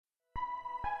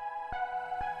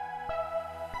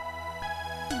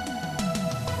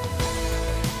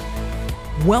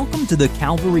Welcome to the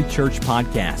Calvary Church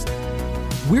podcast.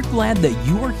 We're glad that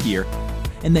you are here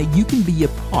and that you can be a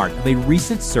part of a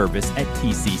recent service at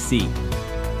TCC.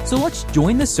 So let's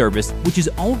join the service, which is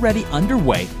already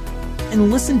underway, and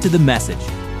listen to the message.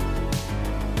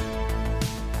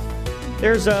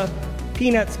 There's a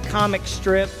Peanuts comic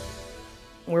strip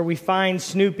where we find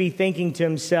Snoopy thinking to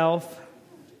himself.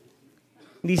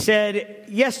 And he said,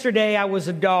 "Yesterday I was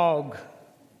a dog.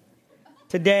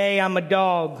 Today I'm a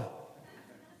dog.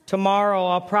 Tomorrow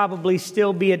I'll probably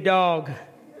still be a dog.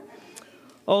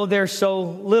 Oh, there's so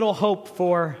little hope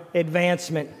for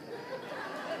advancement."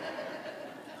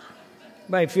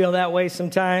 Anybody feel that way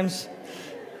sometimes?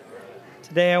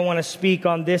 Today I want to speak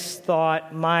on this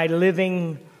thought, my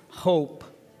living hope.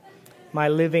 My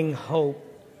living hope.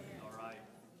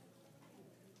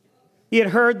 He had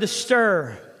heard the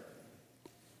stir.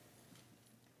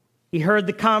 He heard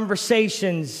the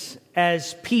conversations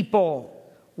as people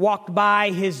walked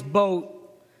by his boat,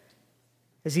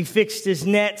 as he fixed his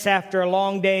nets after a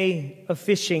long day of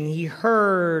fishing. He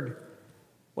heard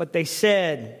what they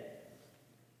said.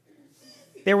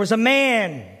 There was a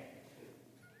man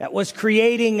that was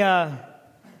creating a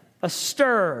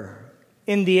stir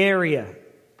in the area.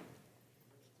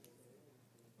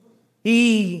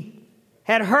 He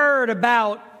had heard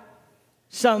about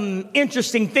some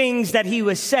interesting things that he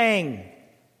was saying,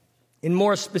 and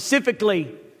more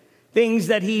specifically, things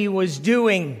that he was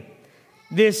doing.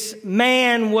 This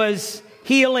man was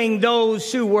healing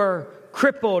those who were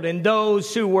crippled and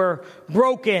those who were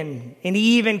broken, and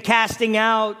he even casting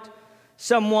out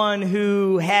someone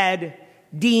who had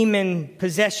demon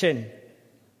possession.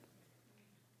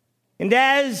 And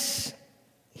as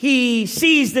he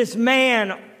sees this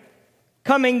man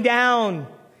coming down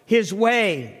his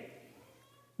way,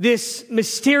 this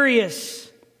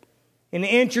mysterious and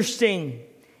interesting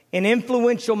and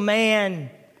influential man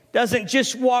doesn't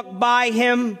just walk by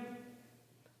him,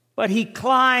 but he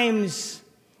climbs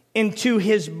into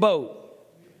his boat.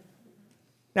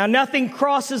 Now, nothing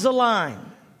crosses a line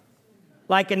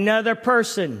like another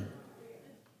person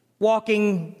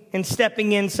walking and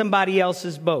stepping in somebody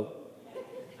else's boat.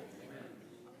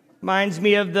 Reminds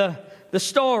me of the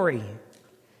story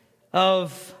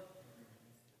of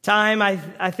time, I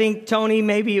think, Tony,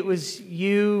 maybe it was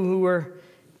you who were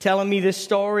telling me this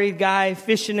story, guy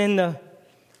fishing in the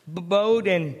boat,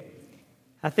 and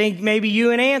I think maybe you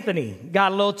and Anthony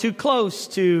got a little too close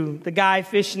to the guy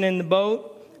fishing in the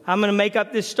boat. I'm going to make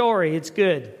up this story. It's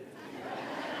good.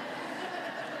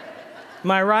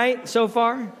 Am I right so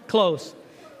far? Close.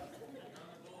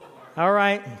 All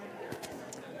right.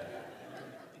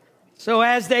 So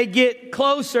as they get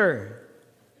closer,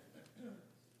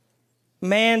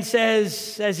 man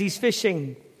says, as he's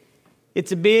fishing,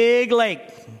 "It's a big lake.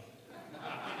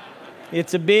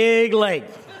 It's a big lake."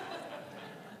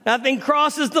 Nothing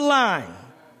crosses the line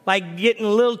like getting a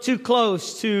little too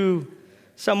close to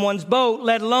someone's boat,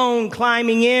 let alone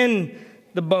climbing in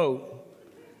the boat.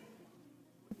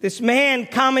 This man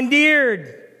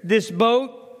commandeered this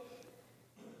boat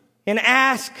and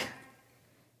asked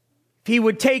if he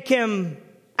would take him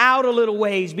out a little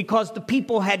ways because the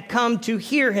people had come to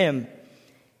hear him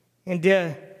and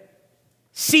to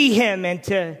see him and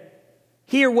to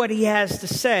hear what he has to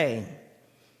say.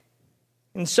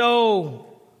 And so,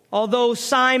 although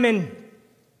Simon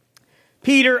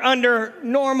Peter, under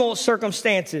normal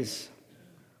circumstances,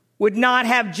 would not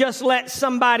have just let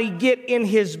somebody get in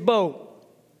his boat,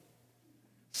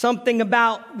 something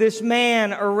about this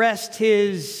man arrested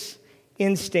his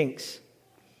instincts.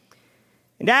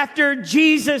 And after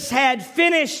Jesus had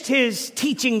finished his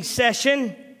teaching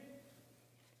session,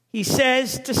 he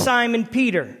says to Simon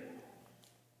Peter,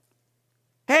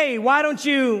 "Hey, why don't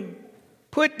you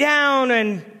put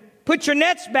your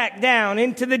nets back down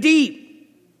into the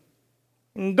deep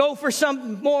and go for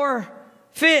some more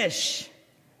fish?"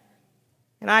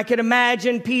 And I could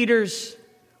imagine Peter's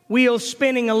wheels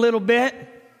spinning a little bit.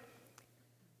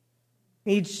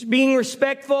 He's being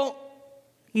respectful.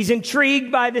 He's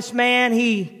intrigued by this man.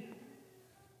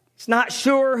 He's not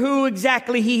sure who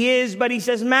exactly he is, but he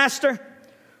says, "Master,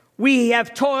 we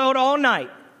have toiled all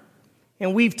night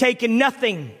and we've taken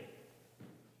nothing.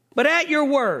 But at your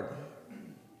word,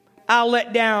 I'll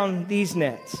let down these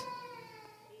nets."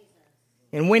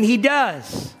 And when he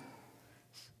does,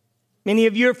 many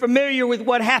of you are familiar with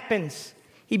what happens.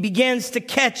 He begins to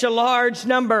catch a large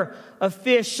number of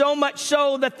fish, so much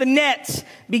so that the nets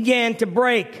began to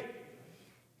break.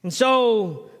 And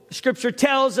so the scripture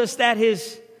tells us that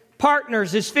his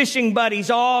partners, his fishing buddies,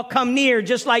 all come near,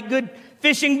 just like good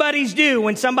fishing buddies do.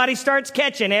 When somebody starts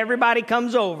catching, everybody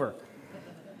comes over.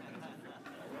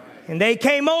 And they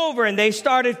came over and they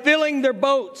started filling their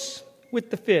boats with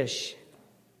the fish.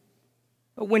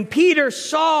 But when Peter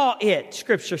saw it,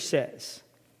 Scripture says,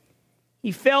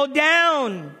 he fell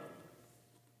down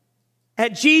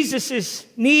at Jesus'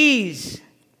 knees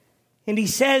and he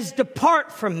says,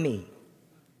 "Depart from me,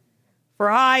 for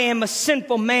I am a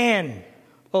sinful man,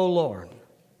 O Lord."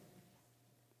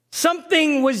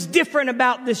 Something was different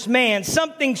about this man.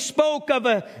 Something spoke of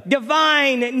a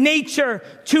divine nature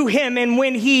to him. And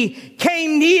when he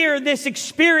came near this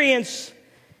experience,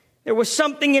 there was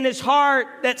something in his heart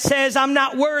that says, "I'm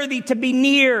not worthy to be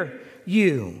near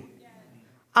you.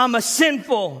 I'm a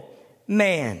sinful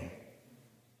man."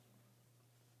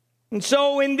 And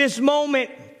so in this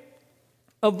moment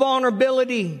of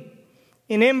vulnerability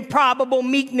and improbable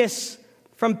meekness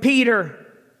from Peter,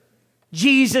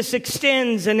 Jesus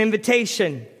extends an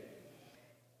invitation.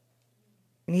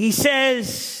 And he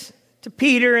says to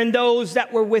Peter and those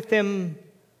that were with him,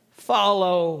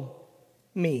 "Follow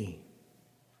me.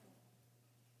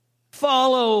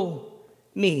 Follow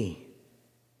me."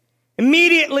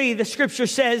 Immediately, the Scripture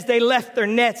says, they left their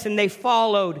nets and they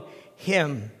followed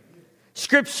him.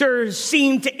 Scriptures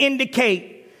seem to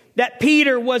indicate that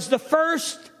Peter was the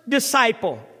first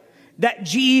disciple that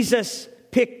Jesus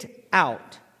picked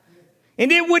out.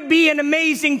 And it would be an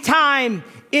amazing time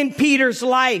in Peter's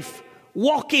life,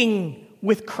 walking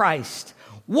with Christ,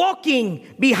 walking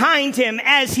behind him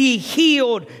as he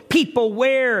healed people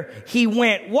where he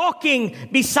went, walking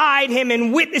beside him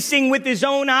and witnessing with his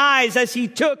own eyes as he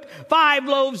took 5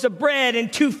 loaves of bread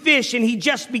and 2 fish and he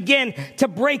just began to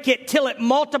break it till it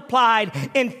multiplied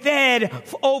and fed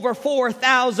over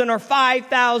 4,000 or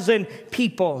 5,000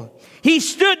 people. He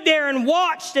stood there and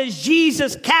watched as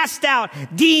Jesus cast out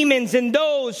demons and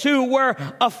those who were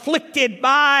afflicted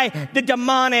by the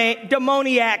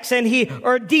demoniacs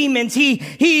or demons.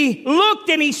 He looked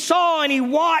and he saw and he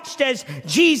watched as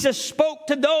Jesus spoke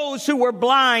to those who were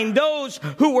blind, those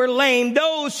who were lame,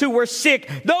 those who were sick,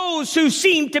 those who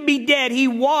seemed to be dead. He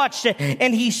watched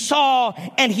and he saw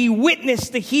and he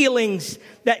witnessed the healings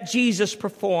that Jesus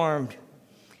performed.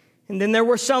 And then there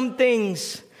were some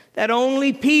things that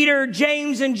only Peter,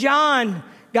 James, and John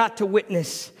got to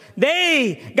witness.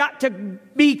 They got to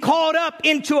be caught up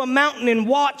into a mountain and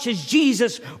watch as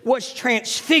Jesus was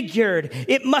transfigured.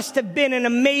 It must have been an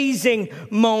amazing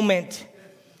moment.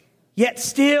 Yet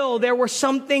still, there were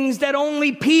some things that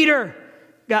only Peter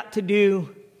got to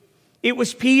do. It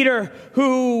was Peter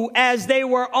who, as they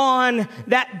were on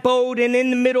that boat and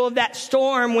in the middle of that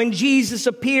storm, when Jesus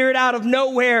appeared out of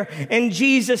nowhere and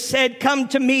Jesus said, "Come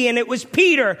to me." And it was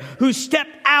Peter who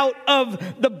stepped out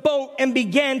of the boat and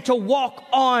began to walk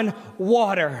on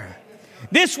water.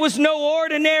 This was no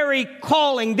ordinary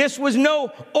calling. This was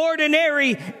no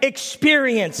ordinary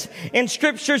experience. And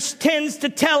Scripture tends to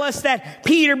tell us that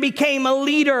Peter became a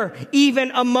leader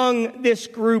even among this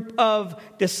group of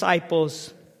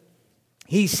disciples.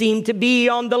 He seemed to be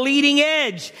on the leading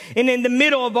edge and in the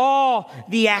middle of all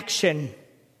the action.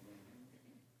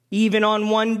 Even on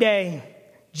one day,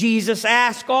 Jesus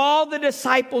asked all the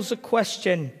disciples a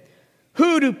question.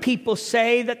 "Who do people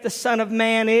say that the Son of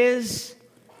Man is?"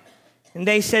 And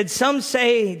they said, "Some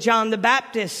say John the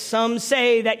Baptist, some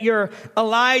say that you're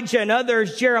Elijah, and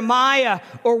others Jeremiah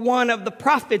or one of the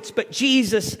prophets." But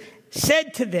Jesus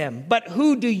said to them, "But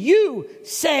who do you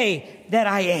say that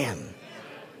I am?"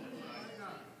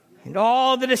 And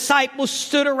all the disciples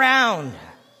stood around.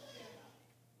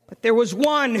 But there was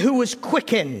one who was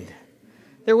quickened.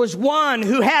 There was one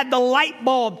who had the light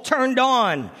bulb turned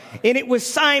on. And it was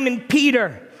Simon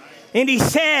Peter. And he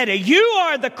said, "You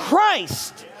are the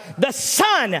Christ, the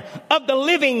Son of the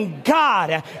living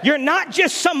God. You're not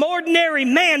just some ordinary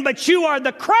man, but you are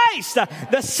the Christ,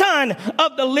 the Son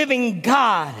of the living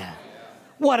God."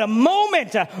 What a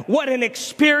moment, what an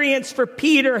experience for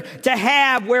Peter to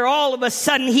have, where all of a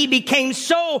sudden he became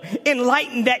so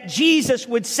enlightened that Jesus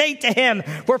would say to him,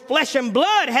 "For flesh and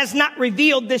blood has not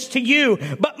revealed this to you,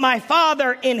 but my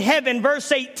Father in heaven."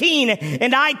 Verse 18,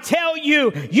 "And I tell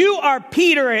you, you are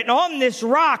Peter, and on this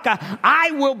rock I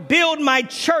will build my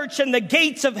church, and the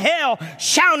gates of hell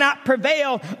shall not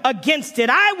prevail against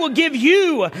it. I will give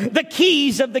you the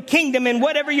keys of the kingdom, and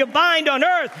whatever you bind on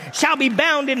earth shall be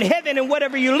bound in heaven, and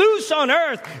whatever you loose on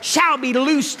earth shall be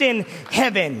loosed in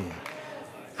heaven."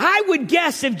 I would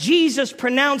guess if Jesus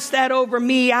pronounced that over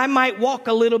me, I might walk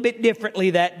a little bit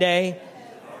differently that day.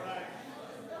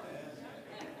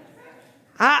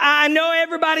 I know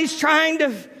everybody's trying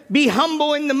to be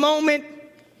humble in the moment,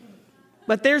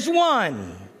 but there's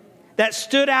one that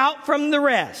stood out from the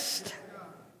rest.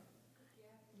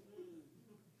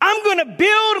 "I'm going to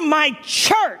build my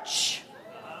church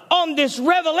on this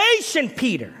revelation,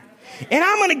 Peter. And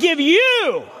I'm going to give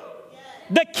you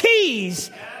the keys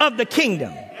of the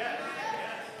kingdom.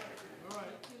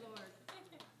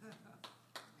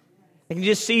 I can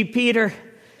just see Peter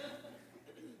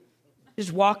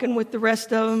just walking with the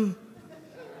rest of them.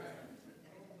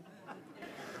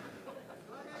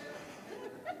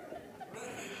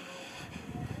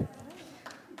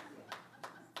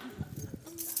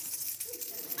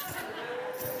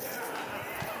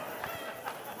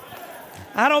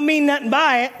 I don't mean nothing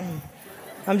by it.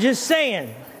 I'm just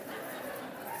saying.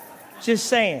 Just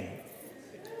saying.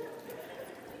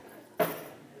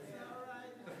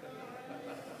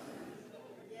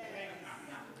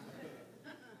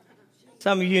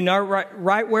 Some of you know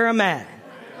right where I'm at.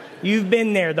 You've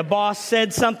been there. The boss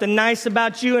said something nice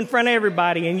about you in front of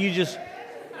everybody, and you just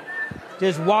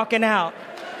walking out.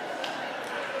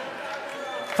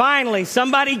 Finally,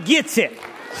 somebody gets it.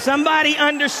 Somebody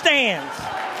understands.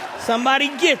 Somebody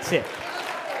gets it.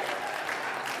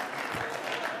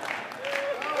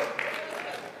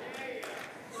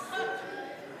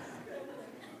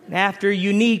 And after a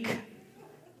unique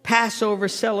Passover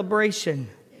celebration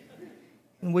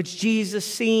in which Jesus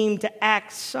seemed to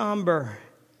act somber,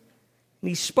 and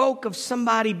he spoke of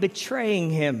somebody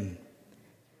betraying him,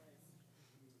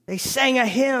 they sang a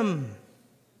hymn,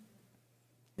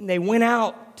 and they went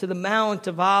out to the Mount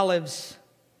of Olives.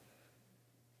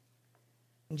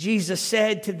 And Jesus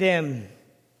said to them,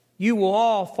 "You will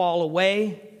all fall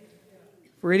away,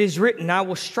 for it is written, I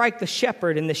will strike the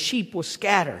shepherd and the sheep will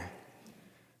scatter.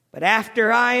 But after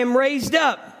I am raised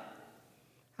up,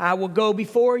 I will go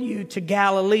before you to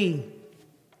Galilee."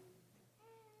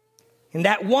 And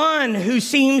that one who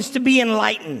seems to be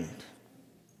enlightened,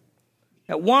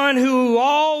 that one who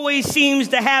always seems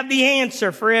to have the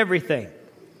answer for everything,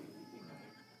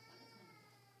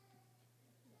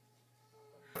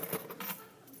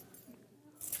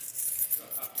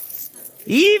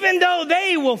 even though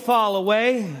they will fall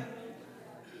away,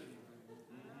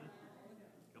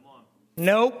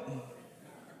 nope,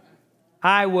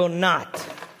 I will not.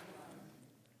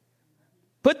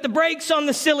 Put the brakes on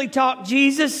the silly talk,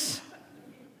 Jesus.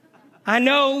 I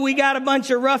know we got a bunch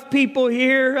of rough people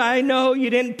here. I know you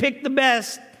didn't pick the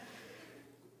best.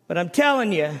 But I'm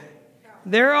telling you,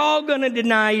 they're all going to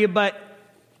deny you, but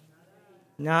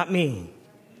not me.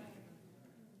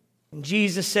 And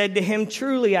Jesus said to him,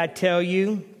 "Truly I tell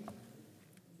you,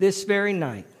 this very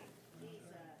night,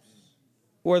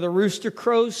 or the rooster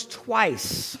crows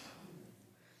twice,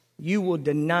 you will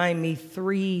deny me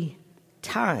 3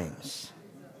 times."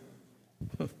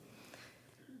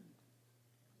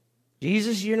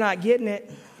 Jesus, you're not getting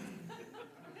it.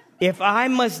 If I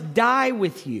must die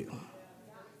with you,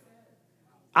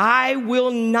 I will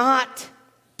not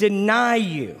deny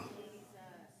you.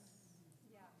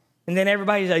 And then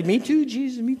everybody's like, "Me too,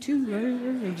 Jesus, me too."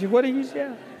 What do you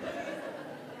say?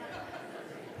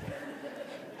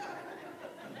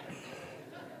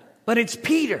 But it's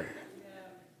Peter,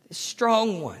 the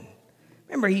strong one.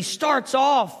 Remember, he starts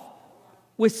off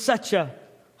with such a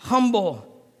humble,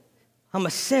 I'm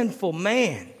a sinful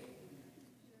man.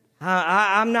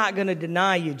 I'm not going to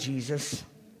deny you, Jesus.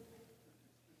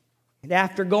 And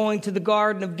after going to the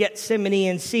Garden of Gethsemane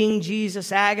and seeing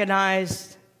Jesus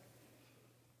agonized,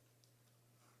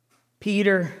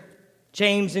 Peter,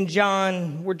 James, and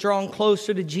John were drawn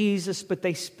closer to Jesus, but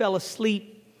they fell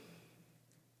asleep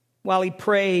while he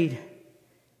prayed.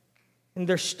 And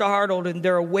they're startled and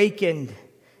they're awakened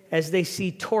as they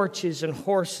see torches and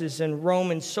horses and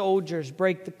Roman soldiers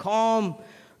break the calm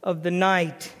of the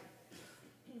night.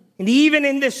 And even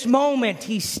in this moment,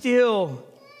 he still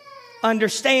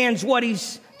understands what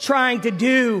he's trying to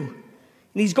do.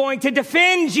 And he's going to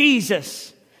defend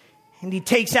Jesus. And he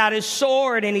takes out his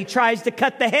sword and he tries to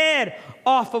cut the head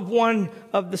off of one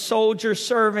of the soldier's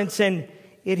servants, and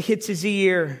it hits his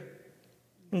ear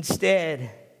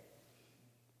instead.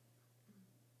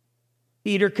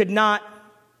 Peter could not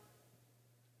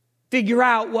figure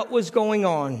out what was going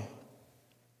on.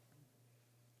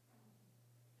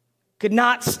 Could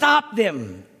not stop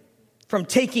them from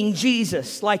taking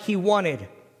Jesus like he wanted.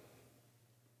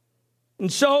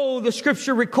 And so the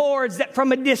scripture records that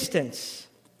from a distance,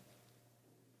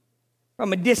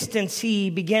 he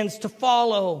begins to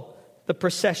follow the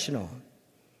processional.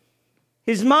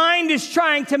 His mind is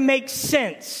trying to make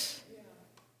sense,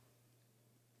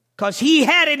 because he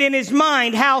had it in his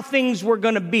mind how things were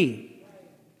going to be,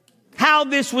 how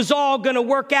this was all going to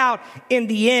work out in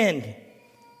the end.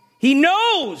 He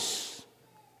knows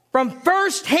from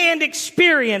firsthand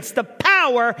experience the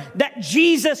power that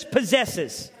Jesus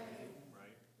possesses.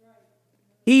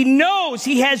 He knows,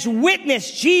 he has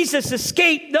witnessed Jesus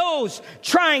escape those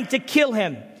trying to kill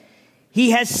him.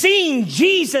 He has seen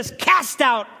Jesus cast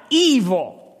out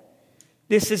evil.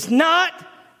 This is not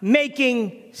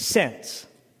making sense.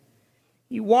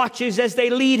 He watches as they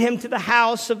lead him to the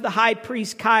house of the high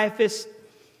priest Caiaphas,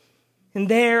 and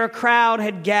there a crowd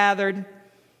had gathered.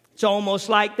 It's almost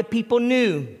like the people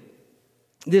knew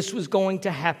this was going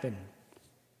to happen.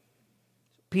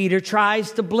 Peter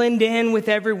tries to blend in with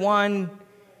everyone,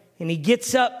 and he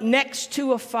gets up next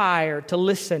to a fire to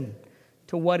listen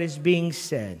to what is being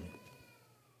said.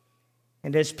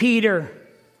 And as Peter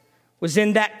was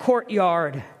in that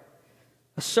courtyard,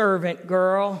 a servant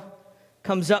girl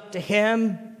comes up to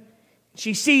him.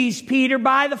 She sees Peter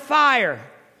by the fire,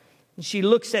 and she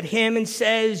looks at him and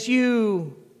says,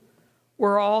 "You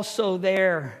were also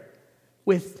there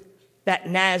with that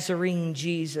Nazarene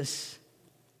Jesus."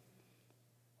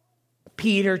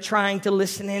 Peter, trying to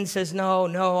listen in, says,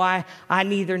 No, I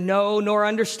neither know nor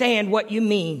understand what you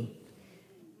mean."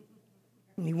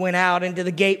 And he went out into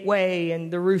the gateway,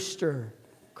 and the rooster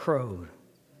crowed.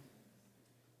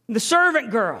 The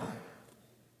servant girl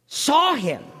saw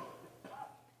him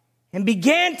and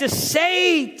began to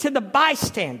say to the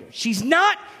bystanders, she's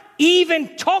not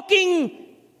even talking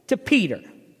to Peter,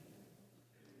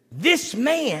 "This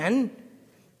man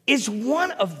is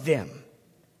one of them."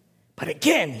 But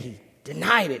again, he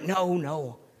denied it. No,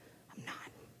 I'm not.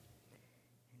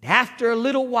 And after a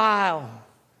little while,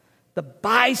 the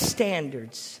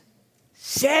bystanders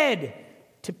said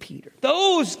to Peter,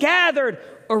 those gathered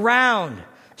around,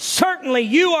 "Certainly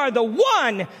you are the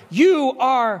one, you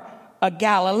are a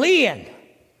Galilean."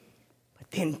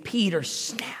 But then Peter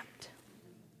snapped.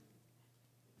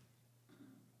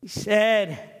 He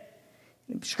said,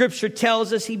 Scripture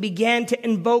tells us he began to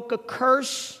invoke a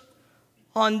curse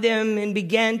on them and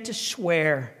began to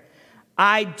swear,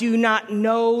 "I do not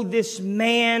know this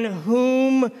man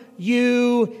whom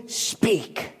you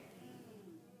speak."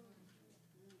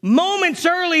 Moments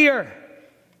earlier,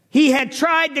 he had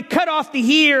tried to cut off the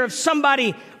ear of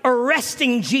somebody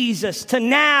arresting Jesus, to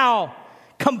now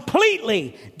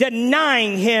completely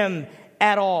denying him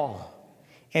at all.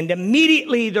 And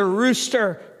immediately the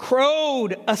rooster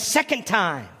crowed a second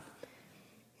time.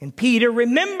 And Peter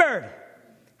remembered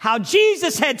how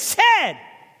Jesus had said,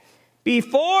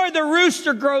 "Before the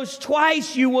rooster crows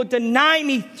twice, you will deny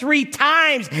me 3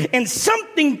 times." And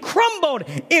something crumbled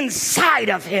inside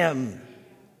of him.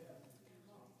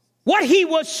 What he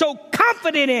was so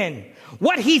confident in,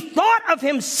 what he thought of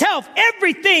himself,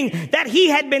 everything that he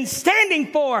had been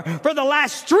standing for the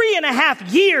last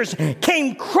 3.5 years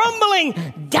came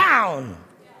crumbling down.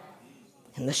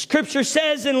 And the scripture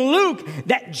says in Luke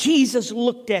that Jesus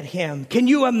looked at him. Can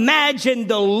you imagine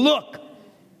the look?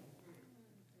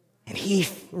 And he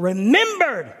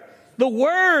remembered the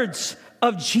words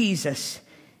of Jesus,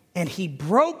 and he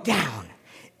broke down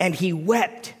and he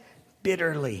wept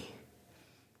bitterly.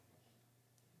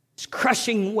 His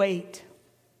crushing weight.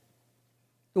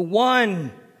 The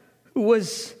one who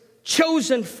was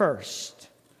chosen first.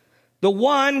 The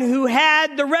one who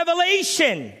had the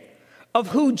revelation of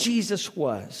who Jesus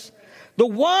was. The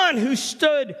one who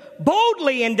stood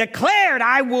boldly and declared,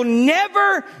 "I will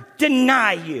never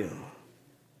deny you,"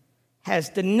 has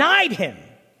denied him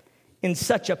in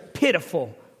such a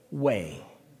pitiful way.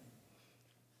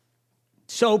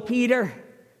 So Peter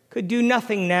could do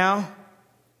nothing now.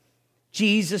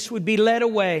 Jesus would be led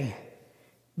away,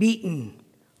 beaten,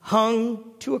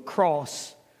 hung to a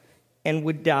cross, and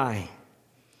would die.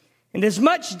 And as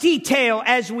much detail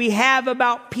as we have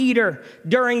about Peter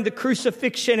during the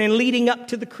crucifixion and leading up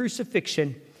to the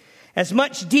crucifixion, as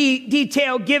much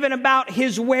detail given about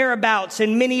his whereabouts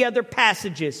in many other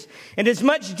passages, and as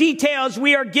much detail as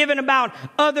we are given about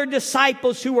other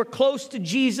disciples who were close to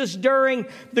Jesus during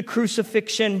the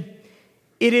crucifixion,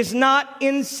 it is not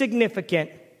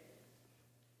insignificant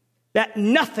that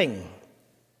nothing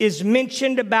is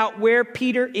mentioned about where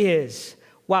Peter is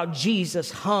while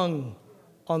Jesus hung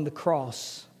on the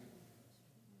cross.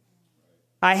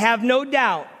 I have no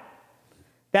doubt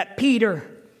that Peter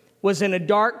was in a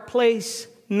dark place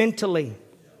mentally,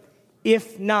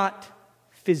 if not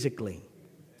physically.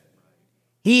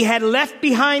 He had left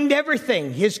behind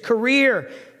everything, his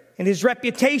career and his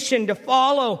reputation, to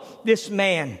follow this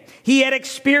man. He had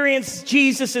experienced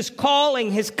Jesus'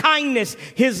 calling, his kindness,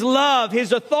 his love,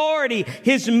 his authority,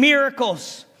 his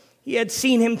miracles. He had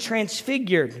seen him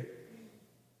transfigured.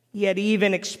 He had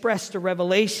even expressed a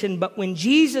revelation, but when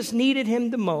Jesus needed him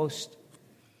the most,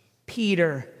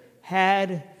 Peter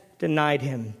had denied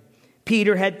him.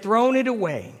 Peter had thrown it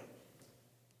away,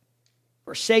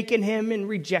 forsaken him, and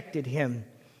rejected him.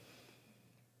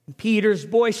 Peter's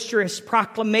boisterous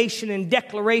proclamation and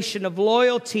declaration of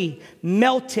loyalty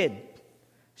melted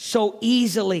so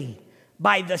easily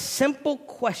by the simple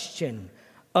question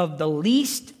of the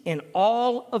least in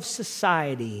all of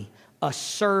society, a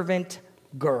servant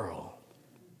girl.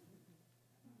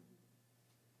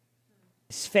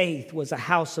 His faith was a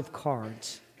house of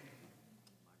cards.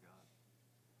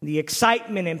 The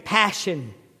excitement and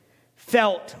passion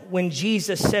felt when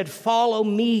Jesus said, "Follow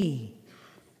me,"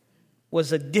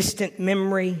 was a distant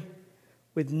memory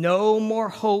with no more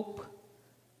hope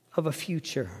of a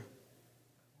future,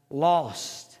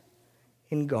 lost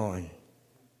and gone.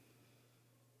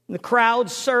 The crowd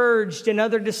surged and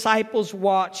other disciples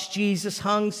watched. Jesus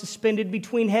hung suspended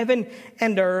between heaven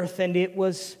and earth, and it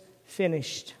was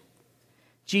finished.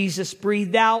 Jesus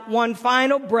breathed out one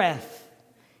final breath,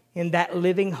 and that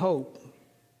living hope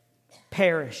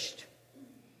perished.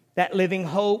 That living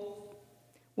hope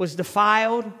was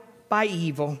defiled by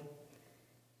evil.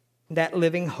 That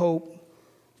living hope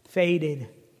faded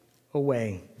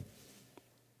away.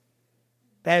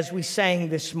 As we sang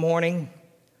this morning,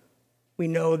 we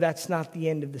know that's not the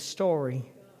end of the story.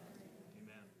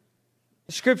 Amen.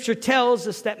 The scripture tells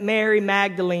us that Mary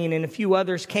Magdalene and a few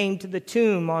others came to the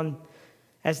tomb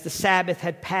as the Sabbath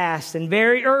had passed. And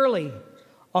very early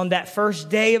on that first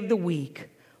day of the week,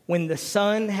 when the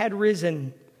sun had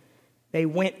risen, they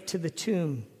went to the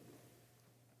tomb.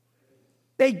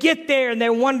 They get there and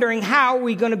they're wondering, how are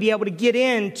we going to be able to get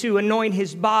in to anoint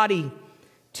his body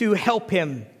to help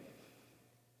him?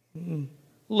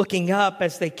 Looking up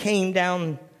as they came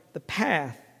down the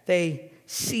path, they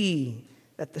see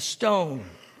that the stone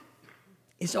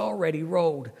is already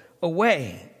rolled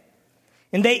away.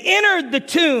 And they entered the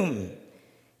tomb,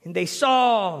 and they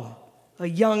saw a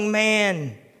young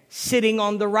man sitting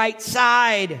on the right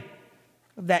side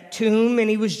of that tomb, and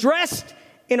he was dressed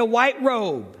in a white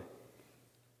robe.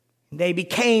 They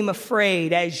became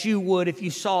afraid, as you would if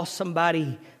you saw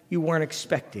somebody you weren't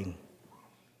expecting.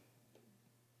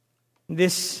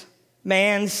 This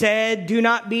man said, "Do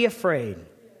not be afraid.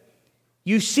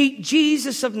 You seek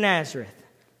Jesus of Nazareth,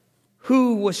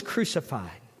 who was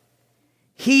crucified.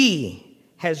 He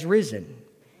has risen.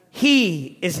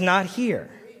 He is not here.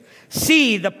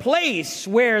 See the place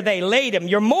where they laid him.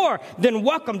 You're more than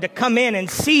welcome to come in and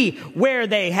see where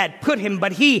they had put him,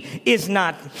 but he is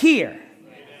not here.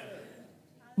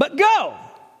 But go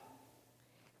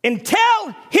and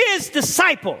tell his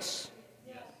disciples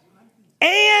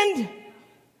and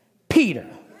Peter."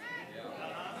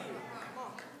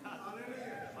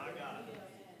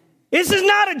 This is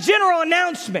not a general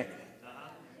announcement.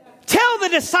 Tell the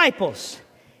disciples,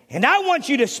 and I want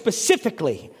you to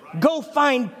specifically go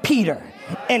find Peter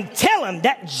and tell him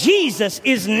that Jesus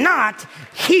is not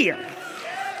here.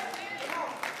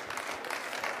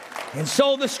 And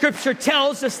so the scripture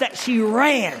tells us that she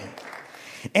ran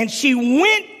and she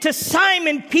went to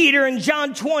Simon Peter in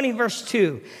John 20 verse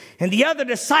 2 and the other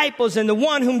disciples and the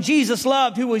one whom Jesus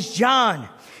loved, who was John,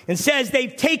 and says,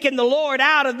 "They've taken the Lord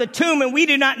out of the tomb and we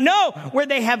do not know where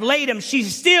they have laid him."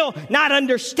 She's still not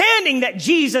understanding that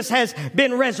Jesus has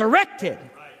been resurrected.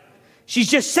 She's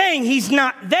just saying he's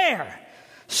not there.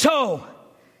 So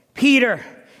Peter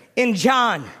and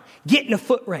John get in a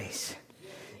foot race.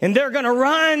 And they're going to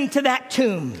run to that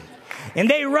tomb. And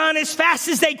they run as fast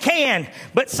as they can.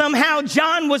 But somehow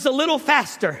John was a little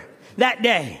faster that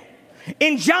day.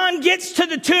 And John gets to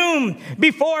the tomb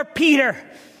before Peter.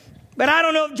 But I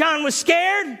don't know if John was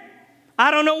scared.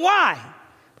 I don't know why.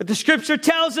 But the scripture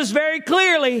tells us very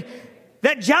clearly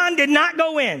that John did not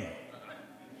go in.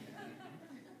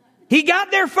 He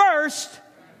got there first,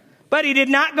 but he did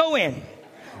not go in.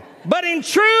 But in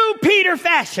true Peter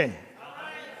fashion,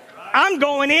 I'm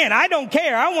going in. I don't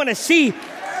care. I want to see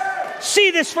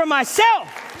this for myself.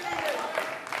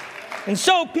 And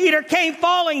so Peter came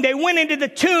falling. They went into the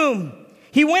tomb.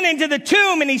 He went into the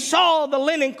tomb and he saw the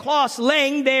linen cloths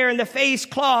laying there, and the face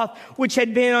cloth which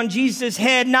had been on Jesus'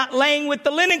 head, not laying with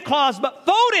the linen cloths, but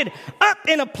folded up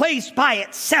in a place by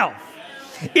itself.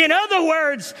 In other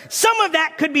words, some of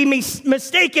that could be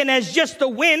mistaken as just the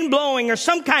wind blowing or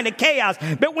some kind of chaos.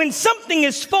 But when something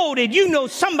is folded, you know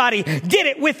somebody did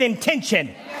it with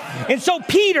intention. And so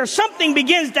something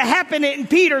begins to happen in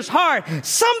Peter's heart.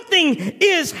 Something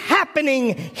is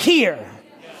happening here.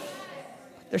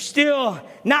 They're still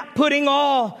not putting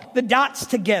all the dots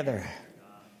together.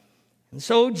 And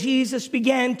so Jesus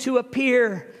began to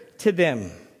appear to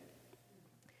them.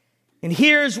 And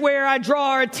here's where I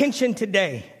draw our attention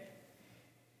today.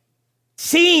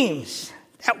 Seems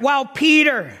that while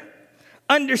Peter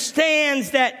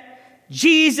understands that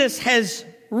Jesus has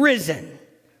risen,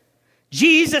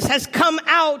 Jesus has come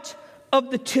out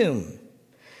of the tomb,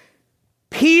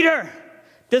 Peter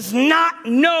does not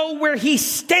know where he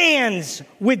stands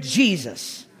with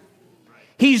Jesus.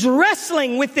 He's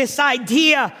wrestling with this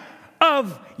idea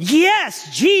of,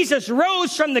 yes, Jesus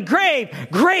rose from the grave.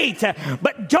 Great.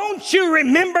 But don't you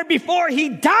remember before he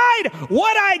died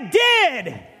what I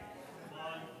did?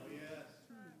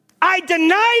 I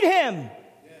denied him.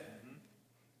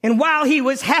 And while he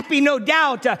was happy, no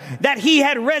doubt, that he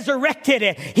had resurrected,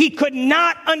 he could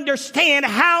not understand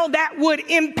how that would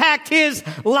impact his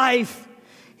life.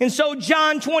 And so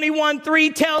John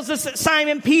 21:3 tells us that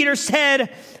Simon Peter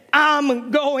said,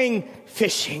 I'm going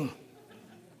fishing.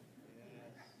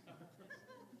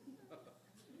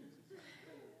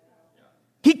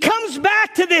 He comes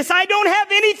back to this. I don't have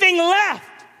anything left.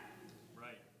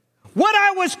 What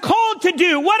I was called to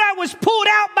do, what I was pulled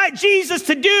out by Jesus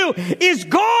to do is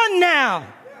gone now.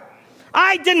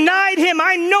 I denied him.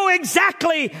 I know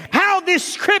exactly how this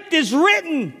script is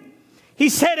written. He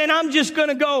said, and I'm just going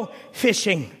to go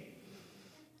fishing.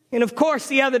 And of course,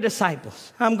 the other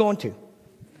disciples, I'm going to.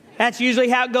 That's usually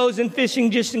how it goes in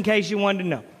fishing, just in case you wanted to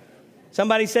know.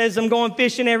 Somebody says, I'm going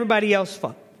fishing, everybody else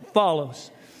follows.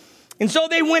 And so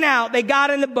they went out, they got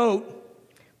in the boat.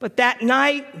 But that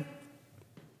night,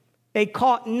 they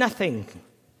caught nothing.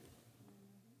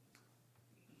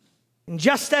 And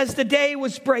just as the day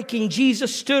was breaking,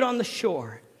 Jesus stood on the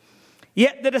shore.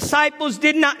 Yet the disciples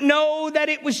did not know that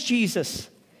it was Jesus.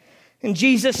 And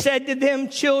Jesus said to them,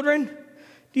 children,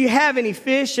 do you have any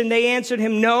fish? And they answered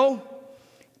him, no.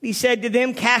 He said to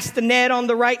them, cast the net on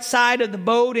the right side of the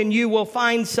boat and you will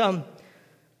find some.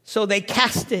 So they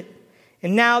cast it.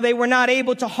 And now they were not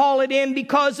able to haul it in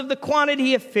because of the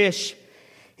quantity of fish.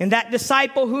 And that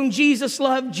disciple whom Jesus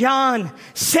loved, John,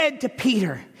 said to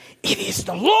Peter, it is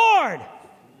the Lord.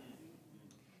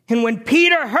 And when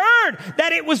Peter heard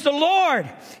that it was the Lord,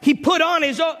 he put on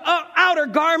his outer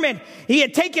garment. He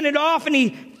had taken it off and he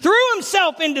threw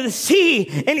himself into the sea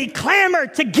and he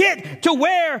clamored to get to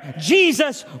where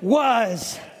Jesus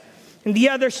was. And the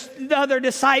other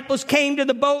disciples came to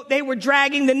the boat. They were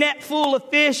dragging the net full of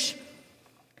fish.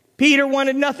 Peter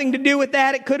wanted nothing to do with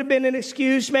that. It could have been an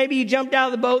excuse. Maybe he jumped out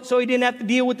of the boat so he didn't have to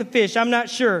deal with the fish. I'm not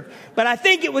sure. But I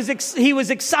think he was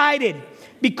excited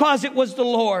because it was the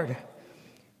Lord.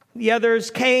 The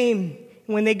others came.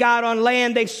 When they got on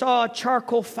land, they saw a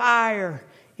charcoal fire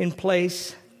in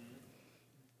place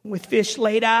with fish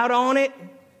laid out on it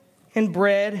and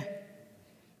bread.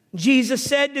 Jesus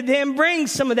said to them, bring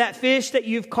some of that fish that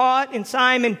you've caught. And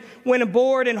Simon went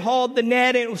aboard and hauled the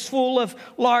net, and it was full of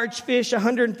large fish,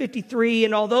 153.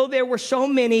 And although there were so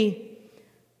many,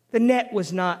 the net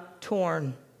was not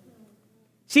torn.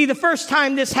 See, the first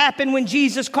time this happened, when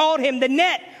Jesus called him, the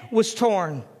net was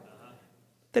torn.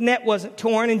 The net wasn't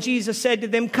torn, and Jesus said to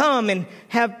them, come and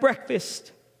have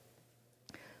breakfast.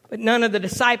 But none of the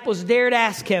disciples dared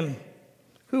ask him,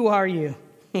 who are you?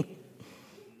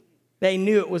 They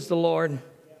knew it was the Lord.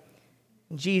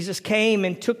 And Jesus came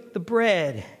and took the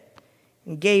bread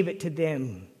and gave it to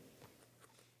them.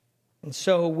 And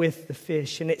so with the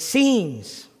fish. And it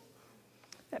seems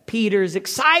that Peter is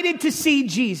excited to see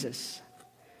Jesus.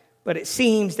 But it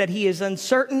seems that he is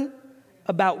uncertain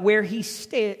about where he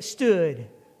stood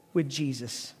with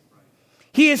Jesus.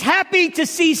 He is happy to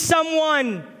see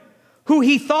someone who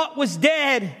he thought was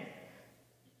dead,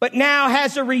 but now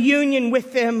has a reunion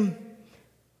with them.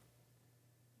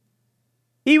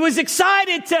 He was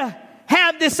excited to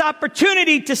have this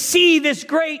opportunity to see this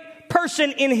great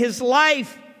person in his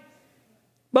life.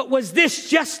 But was this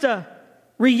just a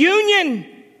reunion,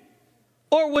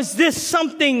 or was this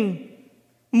something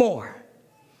more?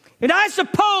 And I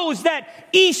suppose that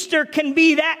Easter can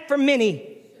be that for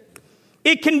many.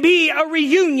 It can be a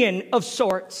reunion of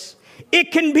sorts.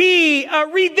 It can be a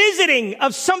revisiting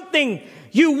of something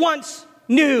you once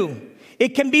knew.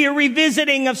 It can be a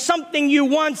revisiting of something you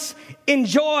once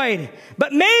enjoyed.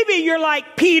 But maybe you're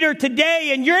like Peter today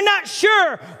and you're not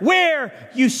sure where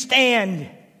you stand.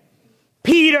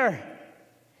 Peter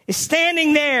is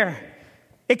standing there,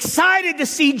 excited to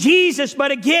see Jesus,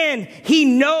 but again, he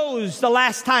knows the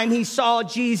last time he saw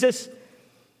Jesus.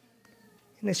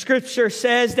 And the scripture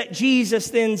says that Jesus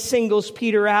then singles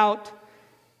Peter out.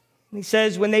 And he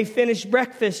says, when they finished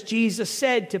breakfast, Jesus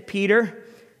said to Peter,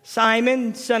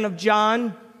 Simon, son of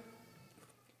John,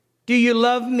 do you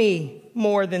love me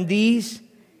more than these?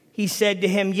 He said to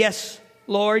him, yes,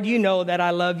 Lord, you know that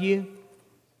I love you.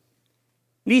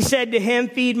 And he said to him,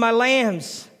 feed my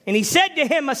lambs. And he said to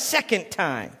him a second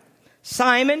time,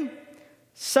 Simon,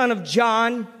 son of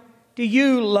John, do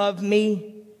you love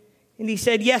me? And he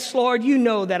said, yes, Lord, you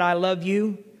know that I love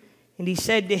you. And he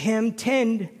said to him,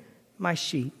 tend my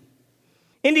sheep.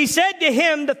 And he said to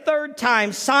him the third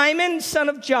time, Simon, son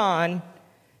of John,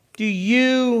 do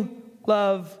you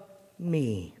love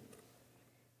me?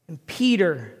 And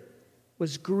Peter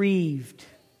was grieved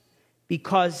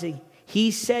because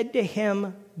he said to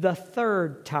him the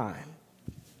third time,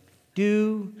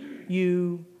 "Do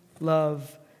you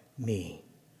love me?"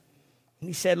 And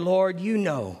he said, "Lord, you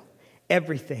know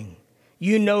everything.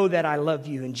 You know that I love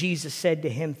you." And Jesus said to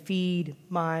him, "Feed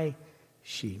my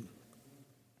sheep."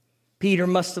 Peter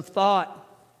must have thought,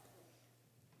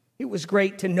 it was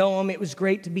great to know him. It was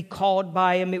great to be called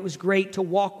by him. It was great to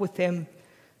walk with him.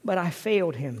 But I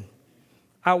failed him.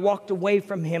 I walked away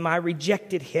from him. I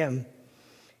rejected him.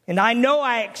 And I know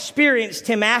I experienced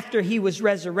him after he was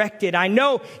resurrected. I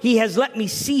know he has let me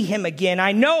see him again.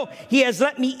 I know he has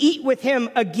let me eat with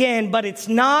him again. But it's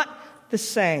not the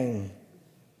same.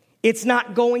 It's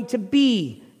not going to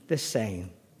be the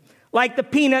same. Like the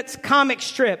Peanuts comic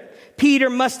strip, Peter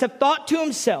must have thought to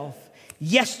himself,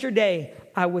 yesterday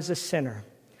I was a sinner.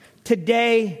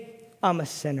 Today I'm a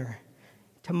sinner.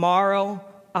 Tomorrow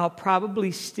I'll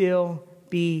probably still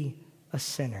be a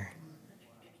sinner.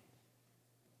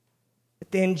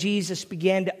 But then Jesus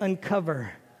began to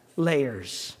uncover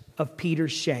layers of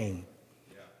Peter's shame.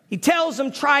 He tells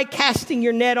him, try casting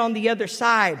your net on the other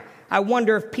side. I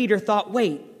wonder if Peter thought,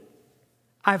 wait,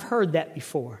 I've heard that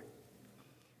before.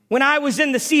 When I was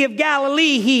in the Sea of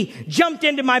Galilee, he jumped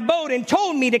into my boat and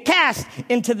told me to cast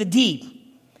into the deep.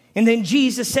 And then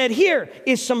Jesus said, here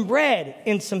is some bread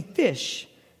and some fish.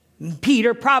 And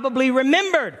Peter probably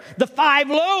remembered the 5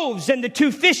 loaves and the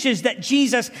 2 fishes that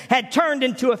Jesus had turned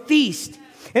into a feast.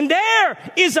 And there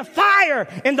is a fire.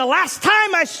 And the last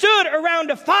time I stood around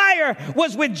a fire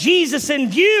was with Jesus in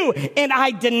view, and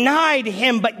I denied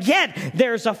him. But yet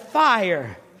there's a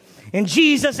fire. And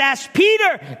Jesus asked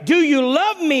Peter, do you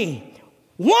love me?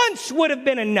 Once would have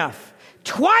been enough.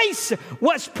 Twice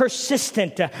was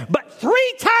persistent. But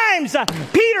 3 times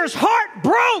Peter's heart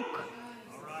broke.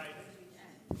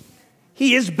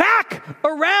 He is back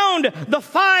around the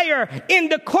fire in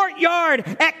the courtyard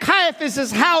at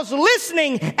Caiaphas' house,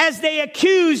 listening as they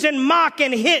accuse and mock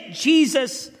and hit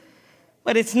Jesus.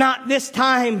 But it's not this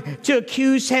time to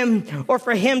accuse him or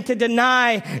for him to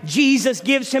deny. Jesus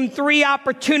gives him 3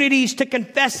 opportunities to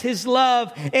confess his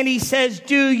love. And he says,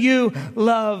 do you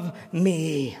love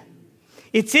me?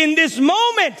 It's in this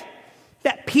moment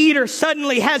that Peter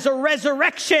suddenly has a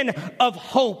resurrection of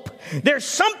hope. There's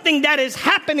something that is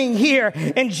happening here.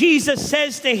 And Jesus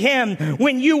says to him,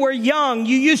 when you were young,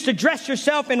 you used to dress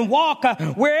yourself and walk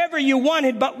wherever you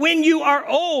wanted. But when you are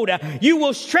old, you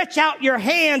will stretch out your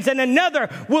hands and another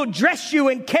will dress you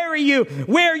and carry you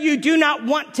where you do not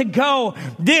want to go.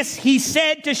 This he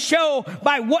said to show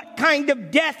by what kind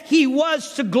of death he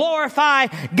was to glorify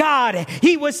God.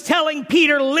 He was telling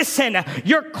Peter, listen,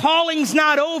 your calling's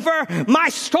not over. My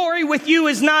story with you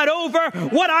is not over.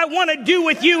 What I want to do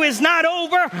with you is not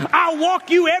over. I'll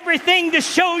walk you everything to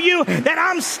show you that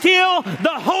I'm still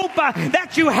the hope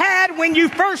that you had when you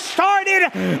first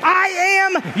started. I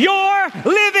am your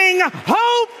living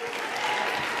hope.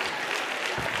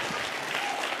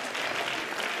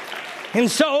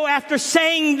 And so after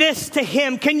saying this to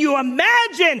him, can you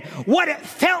imagine what it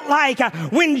felt like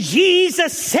when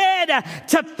Jesus said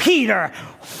to Peter,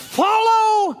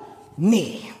 follow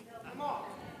me?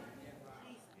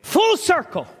 Full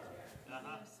circle.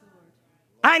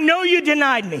 I know you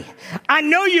denied me. I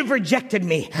know you've rejected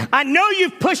me. I know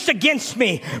you've pushed against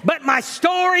me. But my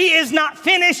story is not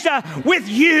finished with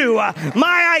you.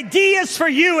 My ideas for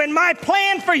you and my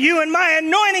plan for you and my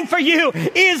anointing for you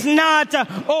is not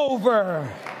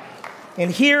over. And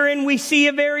herein we see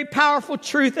a very powerful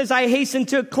truth as I hasten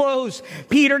to a close.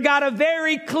 Peter got a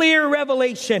very clear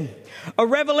revelation. A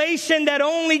revelation that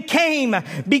only came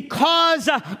because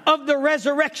of the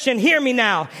resurrection. Hear me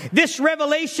now. This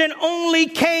revelation only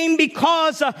came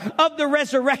because of the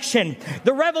resurrection.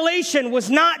 The revelation was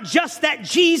not just that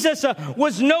Jesus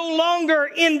was no longer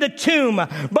in the tomb,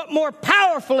 but more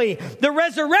powerfully, the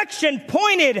resurrection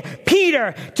pointed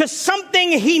Peter to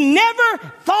something he never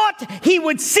thought he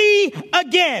would see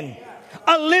again.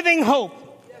 A living hope.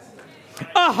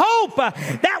 A hope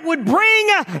that would bring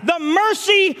the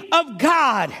mercy of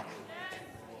God.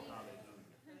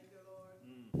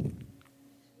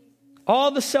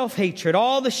 All the self-hatred,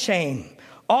 all the shame,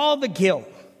 all the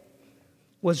guilt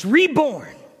was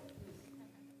reborn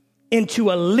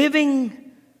into a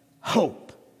living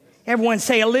hope. Everyone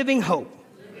say a living hope.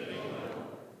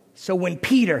 So when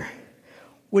Peter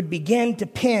would begin to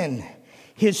pen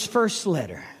his first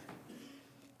letter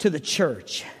to the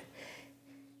church,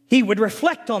 he would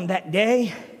reflect on that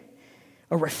day,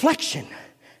 a reflection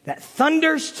that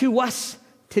thunders to us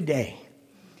today.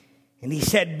 And he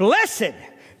said, blessed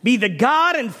be the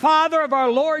God and Father of our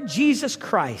Lord Jesus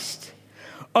Christ.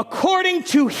 according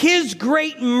to his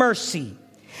great mercy,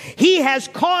 he has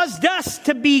caused us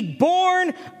to be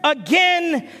born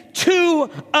again to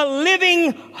a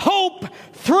living hope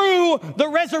through the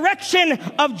resurrection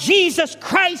of Jesus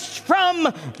Christ from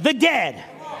the dead.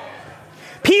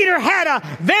 Peter had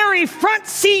a very front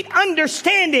seat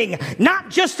understanding,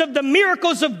 not just of the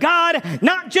miracles of God,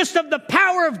 not just of the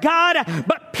power of God,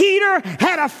 but Peter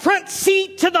had a front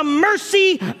seat to the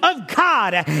mercy of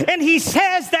God. And he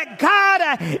says that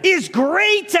God is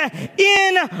great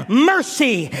in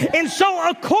mercy. And so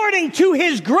according to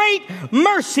his great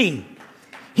mercy,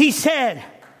 he said,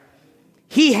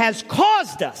 he has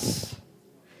caused us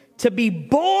to be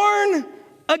born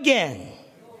again.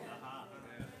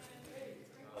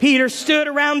 Peter stood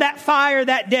around that fire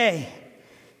that day,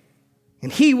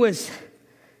 and he was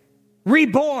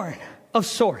reborn of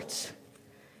sorts.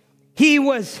 He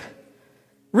was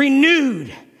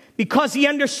renewed because he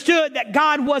understood that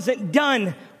God wasn't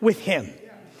done with him.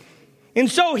 And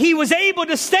so he was able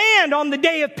to stand on the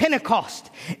day of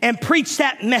Pentecost and preach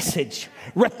that message,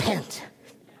 repent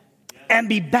and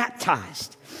be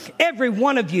baptized, every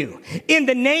one of you, in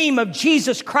the name of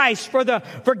Jesus Christ for the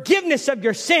forgiveness of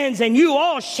your sins, and you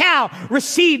all shall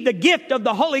receive the gift of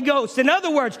the Holy Ghost. In other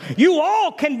words, you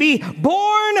all can be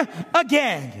born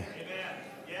again. Amen.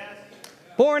 Yes.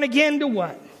 Born again to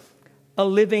what? A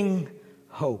living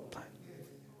hope.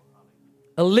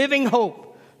 A living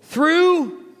hope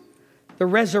through the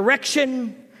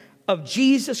resurrection of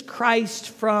Jesus Christ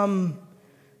from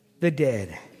the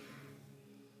dead.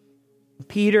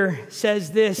 Peter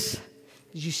says this,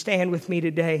 as you stand with me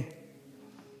today,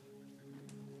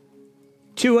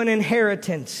 to an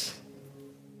inheritance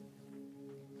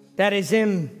that is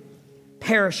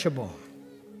imperishable,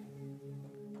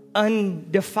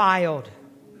 undefiled,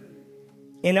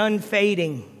 and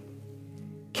unfading,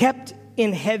 kept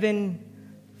in heaven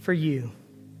for you.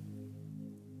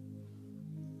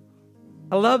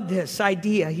 I love this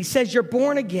idea. He says you're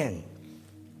born again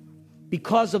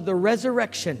because of the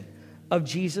resurrection of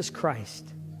Jesus Christ.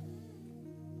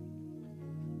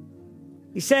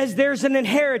 He says there's an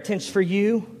inheritance for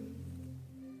you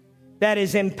that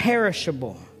is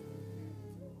imperishable,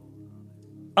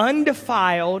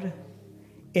 undefiled,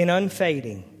 and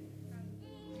unfading.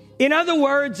 In other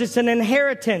words, it's an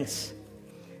inheritance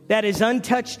that is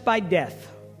untouched by death,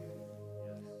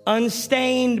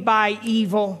 unstained by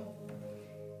evil,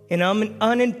 and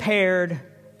unimpaired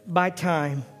by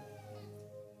time.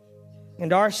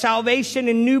 And our salvation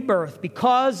and new birth,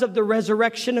 because of the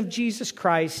resurrection of Jesus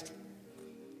Christ,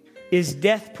 is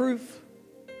death-proof,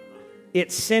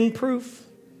 it's sin-proof,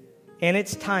 and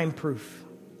it's time-proof.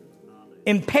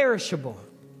 Imperishable,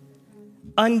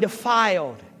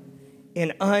 undefiled,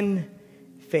 and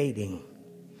unfading.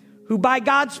 Who by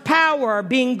God's power are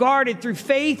being guarded through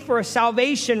faith for a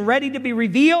salvation ready to be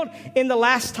revealed in the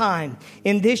last time.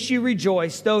 In this you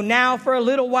rejoice, though now for a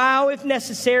little while, if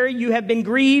necessary, you have been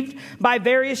grieved by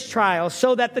various trials,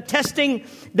 so that the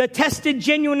tested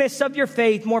genuineness of your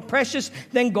faith, more precious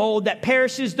than gold that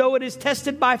perishes though it is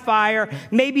tested by fire,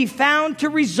 may be found to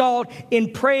result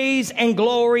in praise and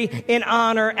glory and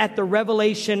honor at the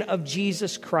revelation of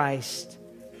Jesus Christ.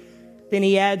 Then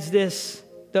he adds this,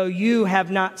 though you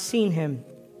have not seen him.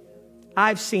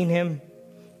 I've seen him,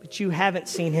 but you haven't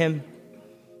seen him,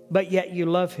 but yet you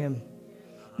love him.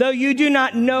 Though you do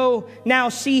not now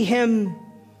see him,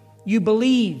 you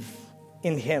believe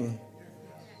in him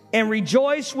and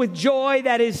rejoice with joy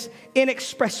that is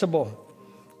inexpressible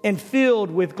and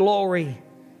filled with glory,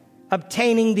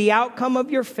 obtaining the outcome of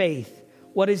your faith.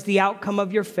 What is the outcome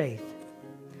of your faith?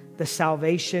 The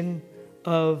salvation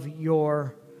of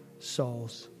your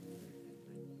souls.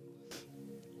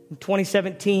 In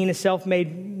 2017, a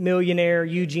self-made millionaire,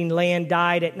 Eugene Land,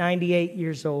 died at 98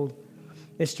 years old.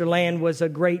 Mr. Land was a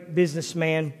great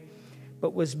businessman,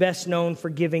 but was best known for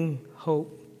giving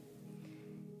hope.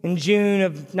 In June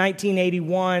of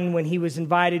 1981, when he was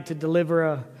invited to deliver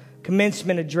a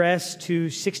commencement address to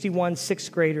 61 sixth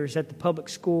graders at the public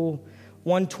school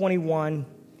 121,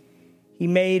 he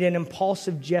made an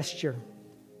impulsive gesture.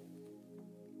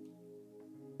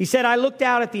 He said, I looked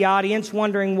out at the audience,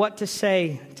 wondering what to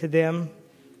say to them.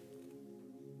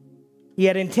 He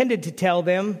had intended to tell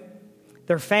them,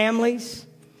 their families,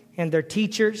 and their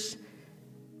teachers,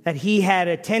 that he had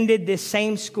attended this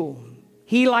same school.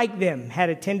 He, like them, had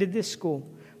attended this school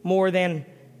more than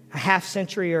a half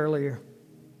century earlier.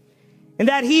 And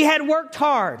that he had worked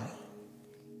hard.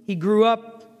 He grew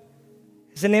up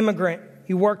as an immigrant.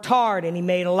 He worked hard and he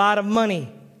made a lot of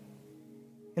money.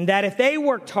 And that if they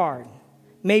worked hard,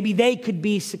 maybe they could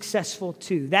be successful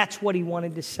too. That's what he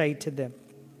wanted to say to them.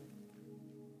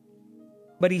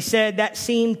 But he said that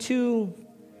seemed too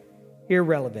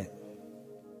irrelevant.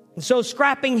 And so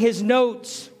scrapping his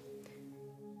notes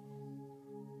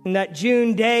in that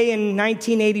June day in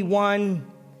 1981,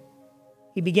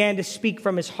 he began to speak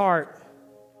from his heart.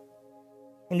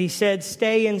 And he said,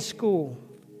 stay in school.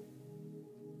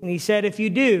 And he said, if you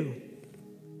do,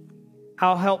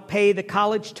 I'll help pay the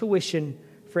college tuition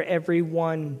for every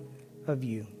one of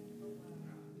you.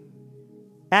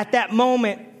 At that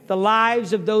moment, the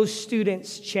lives of those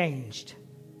students changed.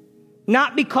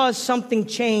 Not because something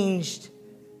changed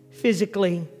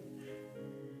physically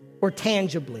or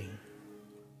tangibly.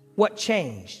 What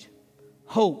changed?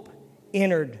 Hope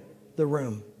entered the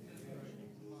room.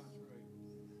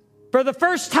 For the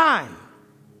first time,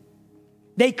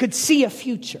 they could see a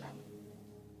future.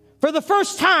 For the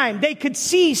first time, they could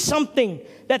see something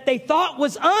that they thought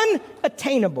was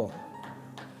unattainable.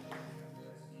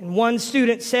 And one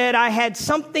student said, I had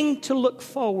something to look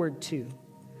forward to,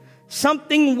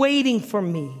 something waiting for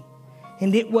me,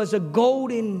 and it was a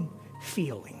golden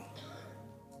feeling.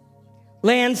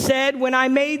 Lan said, when I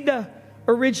made the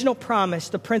original promise,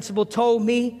 the principal told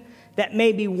me that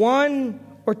maybe 1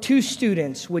 or 2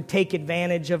 students would take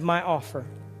advantage of my offer.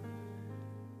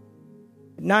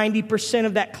 90%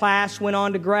 of that class went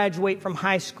on to graduate from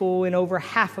high school, and over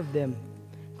half of them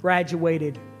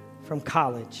graduated from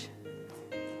college.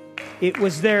 It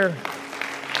was their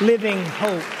living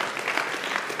hope.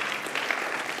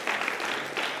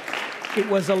 It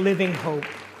was a living hope.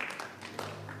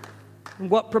 And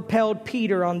what propelled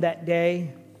Peter on that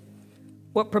day?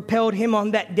 What propelled him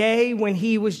on that day when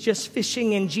he was just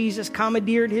fishing and Jesus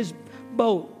commandeered his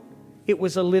boat? It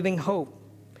was a living hope.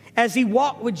 As he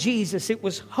walked with Jesus, it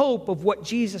was hope of what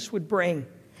Jesus would bring.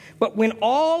 But when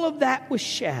all of that was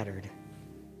shattered,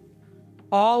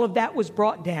 all of that was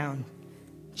brought down,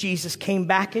 Jesus came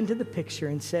back into the picture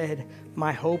and said,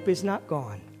 my hope is not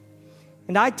gone.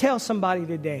 And I tell somebody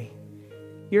today,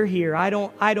 you're here. I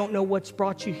don't know what's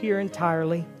brought you here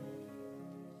entirely.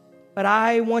 But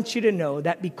I want you to know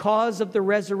that because of the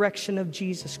resurrection of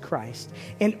Jesus Christ,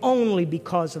 and only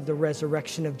because of the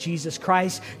resurrection of Jesus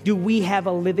Christ, do we have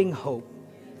a living hope.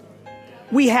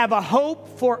 We have a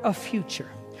hope for a future.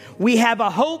 We have a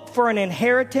hope for an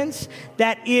inheritance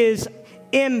that is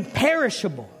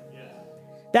imperishable,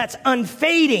 that's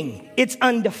unfading, it's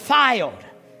undefiled.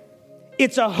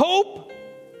 It's a hope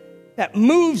that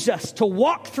moves us to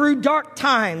walk through dark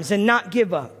times and not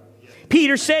give up.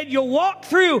 Peter said, you'll walk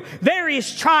through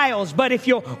various trials, but if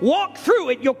you'll walk through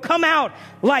it, you'll come out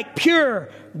like pure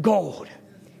gold.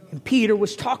 And Peter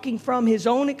was talking from his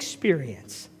own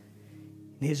experience,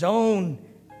 his own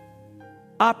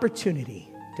opportunity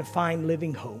to find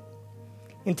living hope.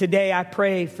 And today I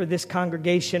pray for this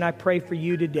congregation. I pray for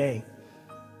you today.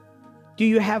 Do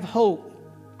you have hope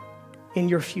in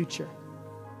your future?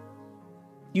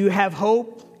 Do you have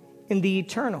hope in the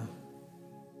eternal?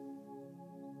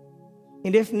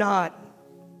 And if not,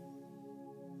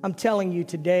 I'm telling you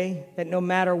today that no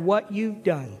matter what you've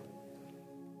done,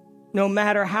 no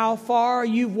matter how far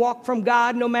you've walked from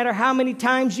God, no matter how many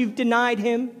times you've denied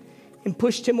Him and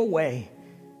pushed Him away,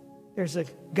 there's a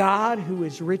God who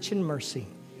is rich in mercy,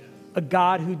 a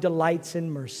God who delights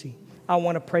in mercy. I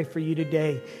want to pray for you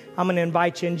today. I'm going to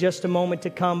invite you in just a moment to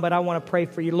come, but I want to pray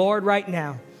for you. Lord, right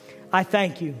now, I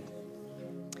thank you.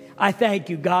 I thank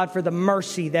you, God, for the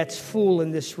mercy that's full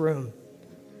in this room.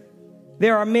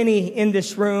 There are many in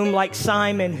this room, like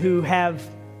Simon, who have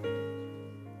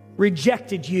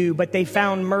rejected you, but they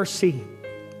found mercy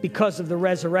because of the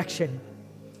resurrection.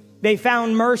 They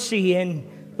found mercy in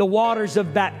the waters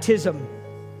of baptism.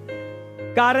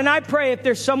 God, and I pray if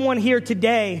there's someone here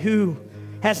today who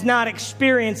has not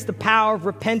experienced the power of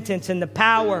repentance and the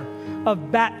power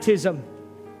of baptism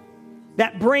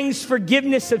that brings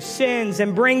forgiveness of sins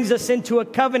and brings us into a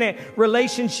covenant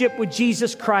relationship with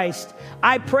Jesus Christ,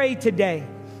 I pray today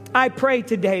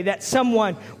that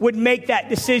someone would make that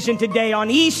decision today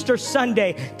on Easter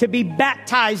Sunday to be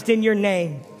baptized in your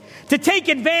name, to take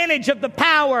advantage of the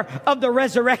power of the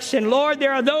resurrection. Lord,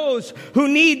 there are those who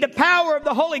need the power of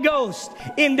the Holy Ghost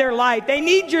in their life. They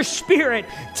need your Spirit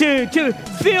to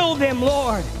fill them,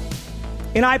 Lord.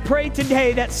 And I pray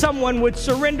today that someone would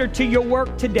surrender to your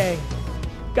work today.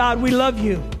 God, we love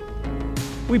you.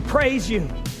 We praise you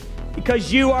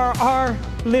because you are our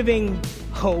living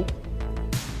hope.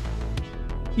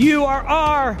 You are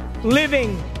our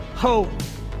living hope.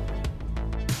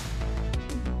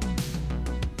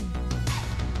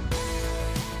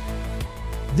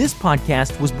 This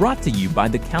podcast was brought to you by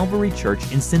the Calvary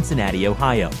Church in Cincinnati,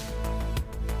 Ohio.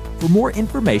 For more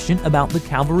information about the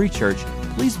Calvary Church,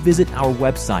 please visit our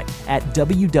website at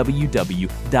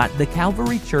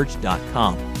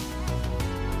www.thecalvarychurch.com.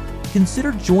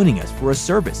 Consider joining us for a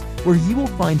service where you will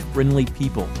find friendly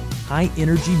people,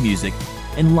 high-energy music,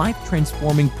 and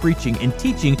life-transforming preaching and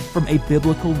teaching from a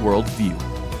biblical worldview.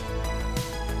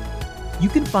 You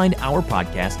can find our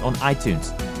podcast on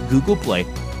iTunes, Google Play,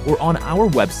 or on our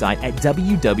website at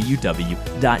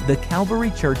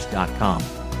www.thecalvarychurch.com.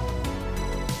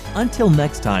 Until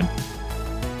next time,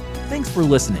 thanks for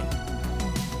listening.